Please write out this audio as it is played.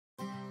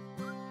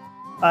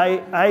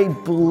I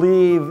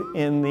believe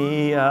in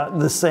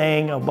the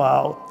saying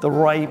about the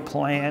right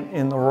plant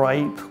in the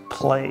right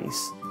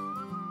place.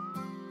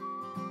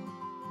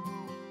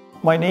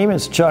 My name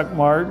is Chuck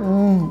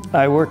Martin.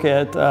 I work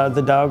at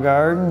the Dow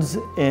Gardens,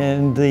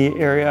 and the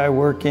area I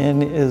work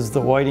in is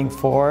the Whiting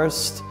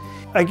Forest.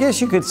 I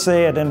guess you could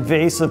say an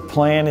invasive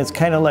plant is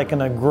kind of like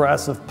an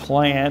aggressive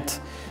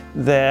plant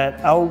that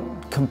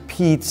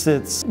outcompetes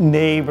its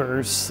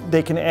neighbors.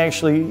 They can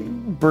actually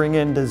bring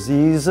in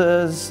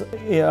diseases.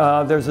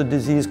 There's a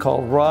disease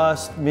called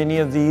rust. Many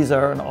of these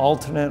are an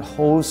alternate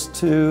host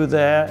to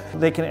that.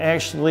 They can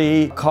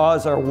actually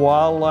cause our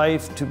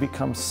wildlife to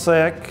become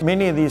sick.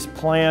 Many of these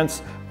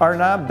plants are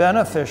not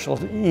beneficial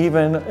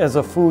even as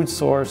a food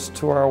source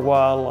to our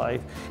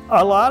wildlife.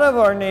 A lot of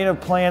our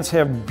native plants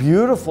have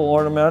beautiful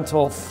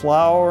ornamental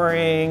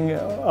flowering,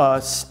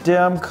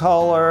 stem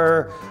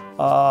color,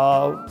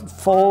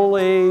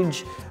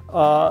 foliage.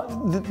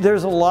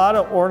 There's a lot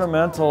of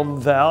ornamental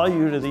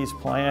value to these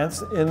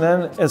plants. And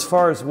then as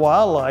far as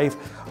wildlife,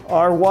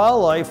 our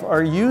wildlife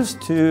are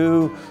used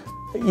to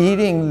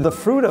eating the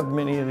fruit of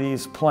many of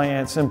these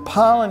plants and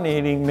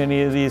pollinating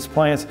many of these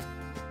plants.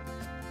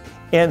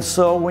 And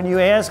so when you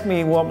ask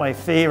me what my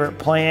favorite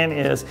plant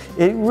is,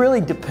 it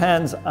really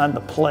depends on the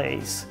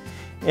place.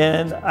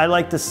 And I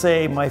like to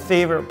say my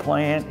favorite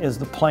plant is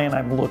the plant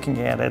I'm looking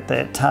at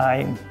that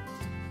time.